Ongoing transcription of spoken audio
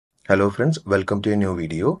Hello friends, welcome to a new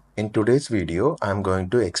video. In today's video, I'm going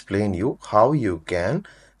to explain you how you can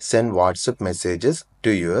send WhatsApp messages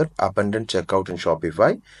to your abundant checkout in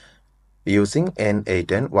Shopify using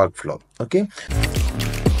n8n workflow. Okay.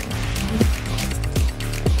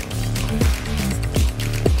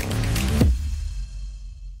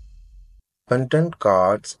 Abundant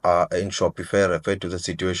carts in Shopify refer to the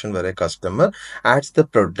situation where a customer adds the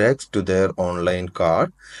products to their online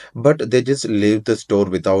cart, but they just leave the store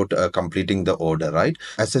without completing the order, right?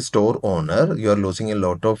 As a store owner, you're losing a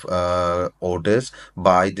lot of orders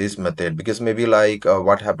by this method because maybe like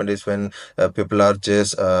what happened is when people are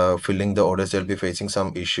just filling the orders, they'll be facing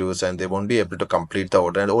some issues and they won't be able to complete the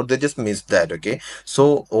order, or they just miss that. Okay,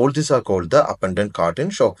 so all these are called the abundant cart in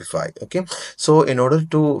Shopify. Okay, so in order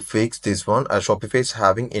to fix this one, Shopify is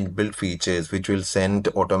having inbuilt features which will send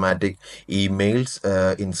automatic emails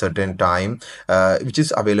in certain time, which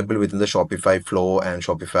is available within the Shopify flow and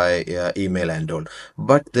Shopify email and all.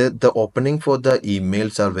 But the opening for the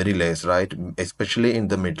emails are very less, right? Especially in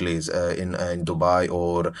the Middle East, in Dubai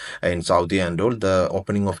or in Saudi and all, the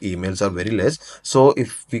opening of emails are very less. So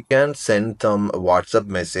if we can send them WhatsApp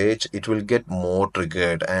message, it will get more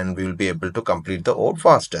triggered and we will be able to complete the order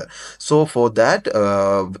faster. So for that,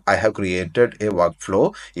 I have created a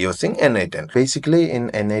workflow using n8n. Basically, in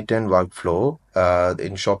n8n workflow,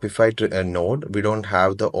 in Shopify node, we don't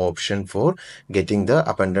have the option for getting the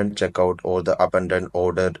abundant checkout or the abundant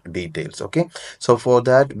order details. Okay, so for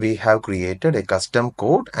that, we have created a custom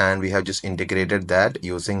code and we have just integrated that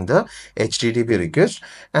using the HTTP request,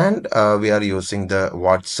 and we are using the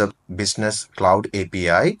WhatsApp Business Cloud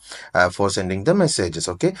API for sending the messages.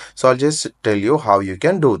 Okay, so I'll just tell you how you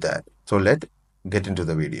can do that. So let's get into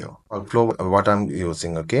the video. Workflow, what I'm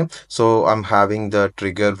using. Okay, so I'm having the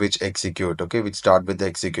trigger which execute. Okay, which start with the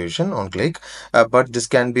execution on click, but this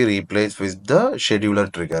can be replaced with the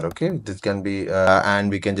scheduler trigger. Okay, this can be and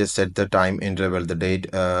we can just set the time interval, the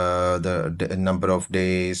date, the number of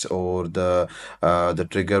days, or the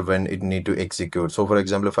trigger when it need to execute. So for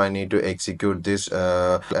example, if I need to execute this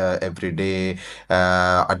every day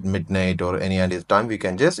at midnight or any other time, we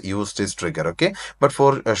can just use this trigger. Okay, but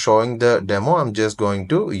for showing the demo, I'm just going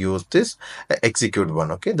to use this execute one.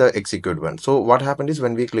 Okay, the execute one. So what happened is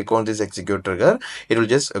when we click on this execute trigger, it will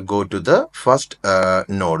just go to the first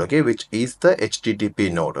node. Okay, which is the HTTP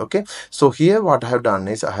node. Okay, so here what I have done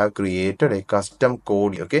is I have created a custom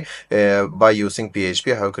code. Okay, by using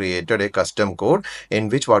PHP, I have created a custom code in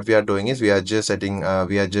which what we are doing is we are just setting,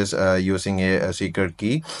 we are just using a secret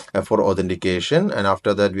key for authentication, and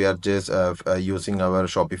after that we are just using our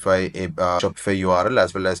Shopify URL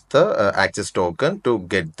as well as the access token to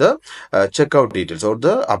get the checkout details or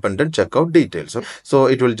the abundant checkout details. So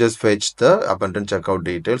it will just fetch the abundant checkout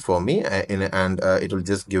details for me and it will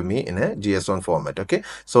just give me in a JSON format. Okay,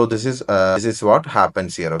 so this is what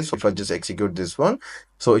happens here. Okay? So if I just execute this one,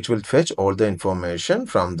 so it will fetch all the information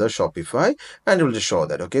from the Shopify and it will just show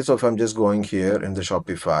that. Okay, so if I'm just going here in the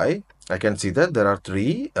Shopify, I can see that there are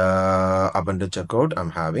three abundant checkout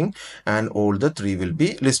I'm having, and all the three will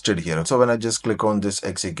be listed here. So when I just click on this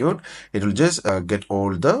execute, it will just get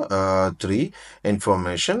all the three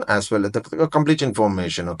information as well as the complete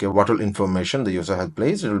information. Okay, what all information the user has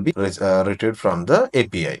placed, it will be retrieved from the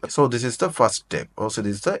API. So this is the first step. Also,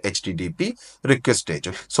 this is the HTTP request stage.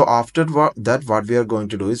 So after that, what we are going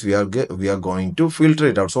to do is we are going to filter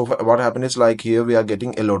it out. So what happened is like here we are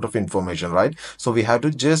getting a lot of information, right? So we have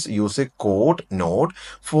to just use a code node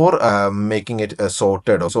for making it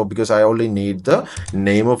sorted. So because I only need the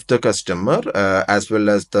name of the customer as well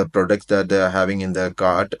as the products that they are having in their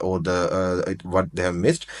cart or the what they have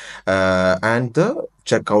missed and the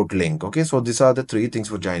checkout link. Okay, so these are the three things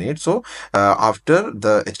which I need. So after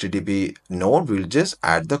the HTTP node, we'll just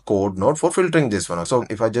add the code node for filtering this one. So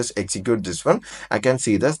if I just execute this one, I can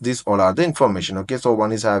see that these all are the information. Okay, so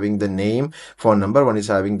one is having the name, phone number, one is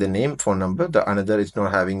having the name, phone number, the another is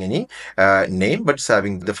not having any name but it's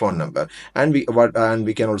having the phone number, and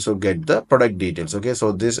we can also get the product details. Okay,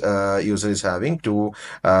 so this user is having two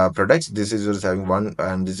products, this user is having one,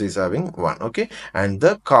 and this is having one. Okay, and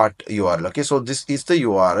the cart URL. Okay, so this is the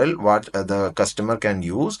URL what the customer can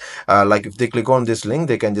use. Like if they click on this link,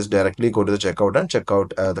 they can just directly go to the checkout and check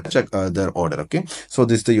out their order. Okay, so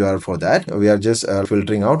this is the URL for that. We are just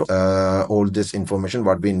filtering out all this information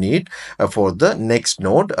what we need for the next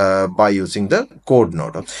node by using the code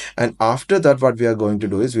node. And after that, what we are going to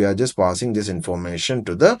do is we are just passing this information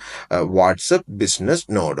to the WhatsApp business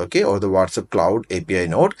node. Okay, or the WhatsApp cloud API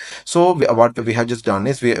node. So what we have just done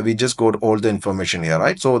is we just got all the information here,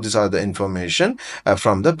 right? So these are the information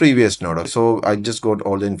from the previous node. So I just got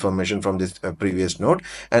all the information from this previous node,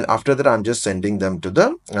 and after that I'm just sending them to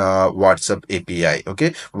the WhatsApp API.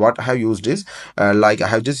 Okay, what I have used is like I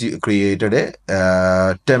have just created a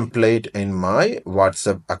template in my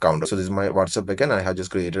WhatsApp account. So this is my WhatsApp account. I have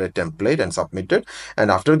just created a template and submitted,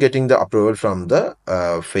 and after getting the approval from the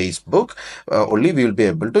Facebook, only we will be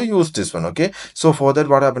able to use this one. Okay, so for that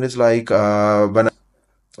what happened is like when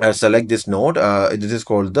select this node, this is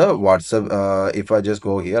called the WhatsApp. If I just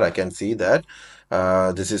go here, I can see that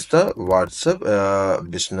this is the WhatsApp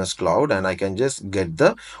business cloud, and I can just get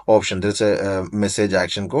the option. There's a message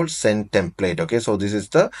action called send template. Okay, so this is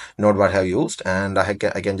the node what I have used, and I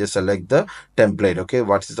can just select the template. Okay,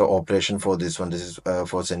 what is the operation for this one? This is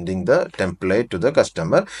for sending the template to the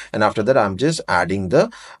customer, and after that I'm just adding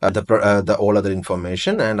the all other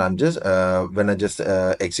information, and I'm just when I just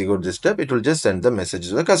execute this step, it will just send the message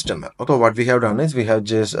to the customer. Okay, so what we have done is we have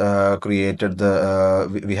just created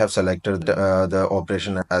we have selected the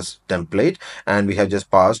operation as template, and we have just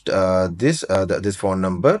passed this phone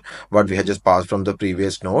number what we had just passed from the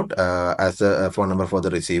previous node as a phone number for the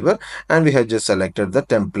receiver, and we have just selected the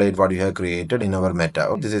template what we have created in our meta.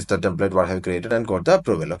 Okay, this is the template what I have created and got the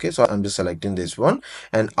approval. Okay, so I'm just selecting this one,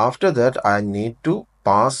 and after that I need to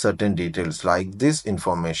pass certain details like this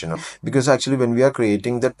information, because actually when we are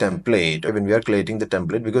creating the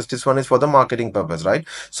template, because this one is for the marketing purpose, right?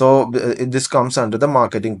 So this comes under the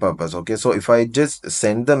marketing purpose. Okay, so if I just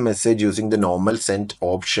send the message using the normal send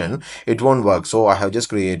option, it won't work. So I have just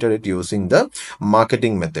created it using the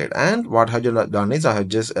marketing method, and what I have done is I have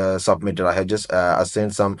just submitted, I have just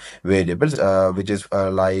assigned some variables which is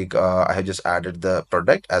I have just added the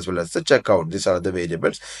product as well as the checkout. These are the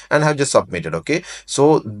variables, and I have just submitted. Okay,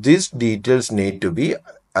 so these details need to be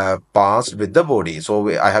passed with the body. So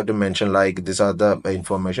I have to mention like these are the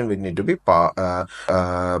information which need to be passed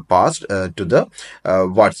to the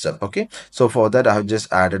WhatsApp. Okay, so for that I have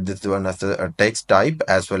just added this one as a text type,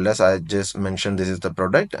 as well as I just mentioned this is the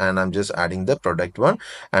product, and I'm just adding the product one,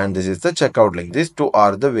 and this is the checkout link. These two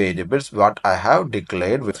are the variables what I have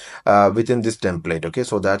declared within this template. Okay,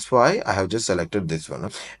 so that's why I have just selected this one,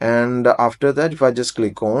 and after that if I just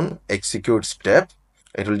click on execute step,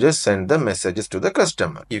 it will just send the messages to the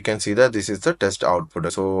customer. You can see that this is the test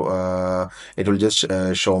output. So it will just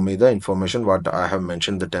show me the information what I have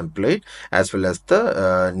mentioned, the template, as well as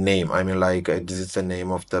the name. I mean like this is the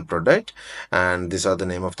name of the product, and these are the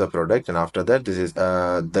name of the product, and after that this is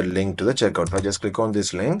the link to the checkout. If I just click on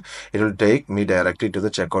this link, it will take me directly to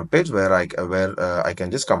the checkout page where I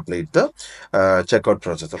can just complete the checkout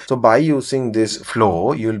process. So by using this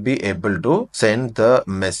flow, you'll be able to send the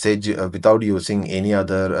message without using any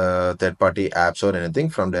other third-party apps or anything,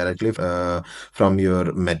 from directly from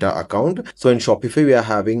your Meta account. So in Shopify, we are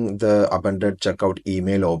having the abundant checkout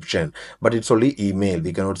email option, but it's only email.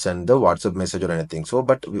 We cannot send the WhatsApp message or anything. So,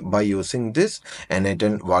 but by using this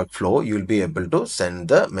n8n workflow, you'll be able to send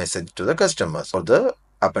the message to the customers or the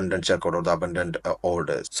abundant checkout or the abundant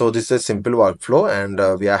orders. So this is a simple workflow,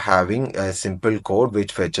 and we are having a simple code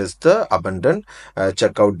which fetches the abundant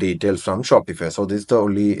checkout details from Shopify. So this is the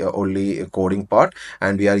only coding part,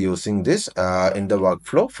 and we are using this in the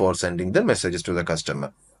workflow for sending the messages to the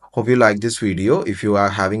customer. Hope you like this video. If you are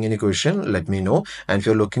having any question, let me know. And if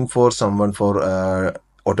you're looking for someone for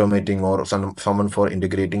automating or someone for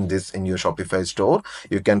integrating this in your Shopify store,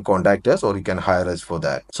 you can contact us or you can hire us for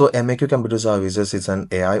that. So MAQ Computer Services is an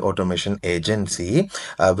AI automation agency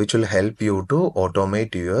which will help you to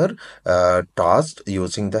automate your tasks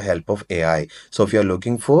using the help of AI. So if you are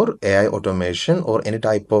looking for AI automation or any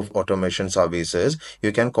type of automation services,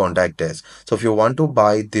 you can contact us. So if you want to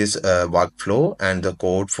buy this workflow and the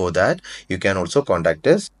code for that, you can also contact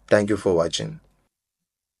us. Thank you for watching.